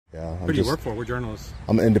Yeah. Who do you work for? We're journalists.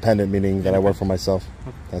 I'm independent, meaning that I work for myself.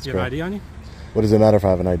 Okay. That's you have correct. an ID on you? What does it matter if I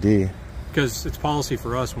have an ID? Because it's policy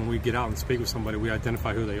for us when we get out and speak with somebody, we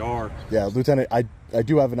identify who they are. Yeah, Lieutenant, I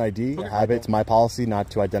do have an ID. Okay. It's my policy not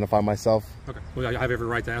to identify myself. Okay. Well, I have every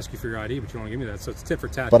right to ask you for your ID, but you don't want to give me that, so it's tit for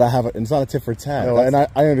tat. But it's not a tit for tat. No, and I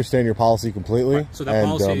understand your policy completely. Right. So that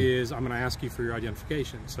policy is I'm going to ask you for your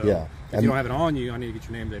identification. So yeah. If you don't have it on you, I need to get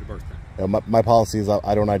your name, date of birth then. My policy is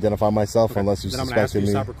I don't identify myself unless you suspect me. Then I'm going to ask you to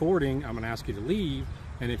stop recording. I'm going to ask you to leave,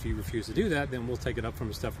 and if you refuse to do that, then we'll take it up from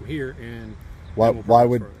the stuff from here and. Why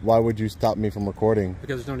would you stop me from recording?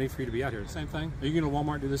 Because there's no need for you to be out here. The same thing. Are you going to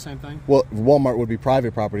Walmart do the same thing? Well, Walmart would be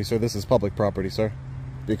private property, sir. This is public property, sir.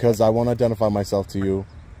 Because I won't identify myself to you.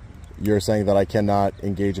 You're saying that I cannot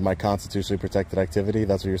engage in my constitutionally protected activity.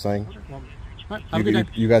 That's what you're saying? Okay, well, all right, have a good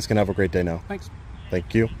day. You guys can have a great day now. Thanks.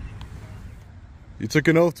 Thank you. You took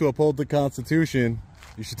an oath to uphold the Constitution.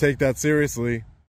 You should take that seriously.